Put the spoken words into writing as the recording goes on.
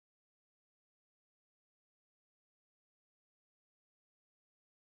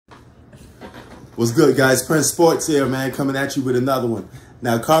What's good, guys? Prince Sports here, man, coming at you with another one.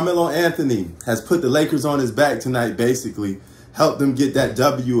 Now, Carmelo Anthony has put the Lakers on his back tonight, basically. Helped them get that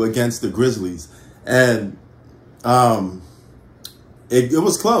W against the Grizzlies. And it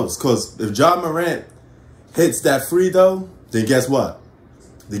was close, because if Ja Morant hits that free throw, then guess what?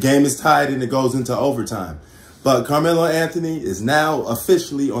 The game is tied and it goes into overtime. But Carmelo Anthony is now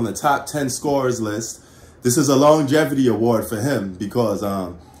officially on the top 10 scorers list. This is a longevity award for him because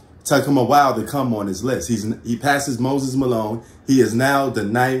it took him a while to come on his list. He passes Moses Malone. He is now the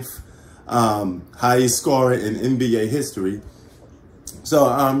 9th highest scorer in NBA history. So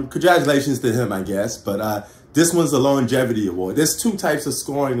congratulations to him, I guess. But this one's a longevity award. There's two types of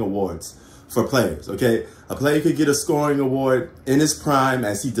scoring awards for players, okay? A player could get a scoring award in his prime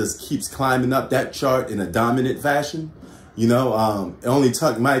as he just keeps climbing up that chart in a dominant fashion. You know, it only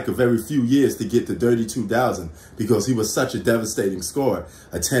took Mike a very few years to get to 32,000 because he was such a devastating scorer.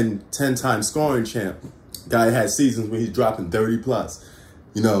 A 10-time scoring champ. Guy had seasons when he's dropping 30 plus,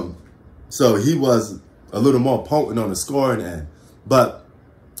 you know. So he was a little more potent on the scoring end. But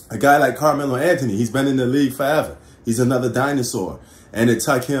a guy like Carmelo Anthony, he's been in the league forever. He's another dinosaur. And it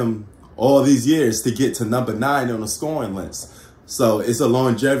took him all these years to get to number 9 on the scoring list. So it's a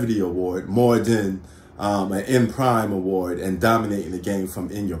longevity award more than an in prime award and dominating the game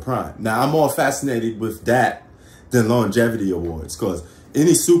from in your prime. Now, I'm more fascinated with that than longevity awards because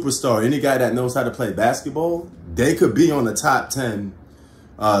any superstar, any guy that knows how to play basketball, they could be on the top 10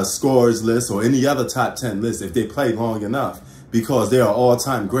 scorers list or any other top 10 list if they play long enough because they're an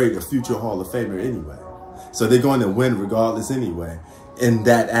all-time great, a future Hall of Famer anyway. So they're going to win regardless anyway in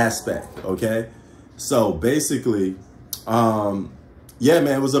that aspect, okay? So basically, yeah,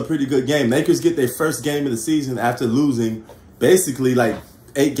 man, it was a pretty good game. Lakers get their first game of the season after losing basically like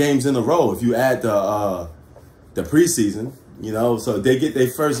 8 games in a row if you add the preseason, you know. So they get their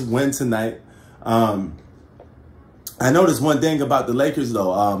first win tonight. I noticed one thing about the Lakers,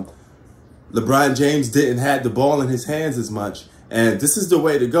 though. LeBron James didn't have the ball in his hands as much. And this is the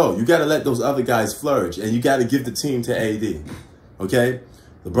way to go. You got to let those other guys flourish. And you got to give the team to AD. Okay?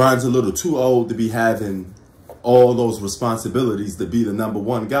 LeBron's a little too old to be having all those responsibilities to be the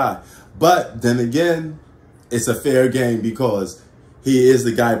 #1 guy. But then again, it's a fair game because he is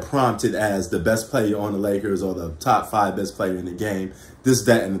the guy prompted as the best player on the Lakers or the top 5 best player in the game. This,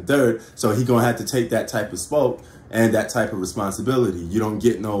 that, and the third. So he's going to have to take that type of smoke and that type of responsibility. You don't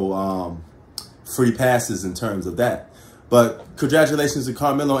get no free passes in terms of that. But congratulations to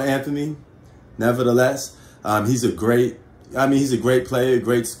Carmelo Anthony. Nevertheless, he's a great player,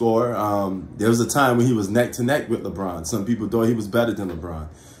 great scorer. There was a time when he was neck to neck with LeBron. Some people thought he was better than LeBron.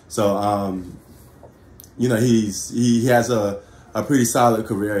 So, you know, he has a pretty solid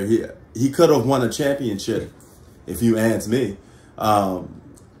career. He could have won a championship, if you ask me.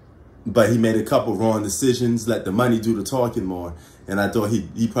 But he made a couple wrong decisions, let the money do the talking more. And I thought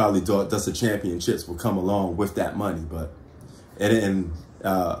he probably thought that the championships would come along with that money. But it didn't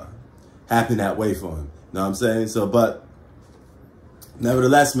happen that way for him. You know what I'm saying? So, but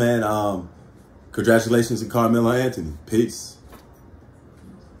nevertheless, man, congratulations to Carmelo Anthony. Peace.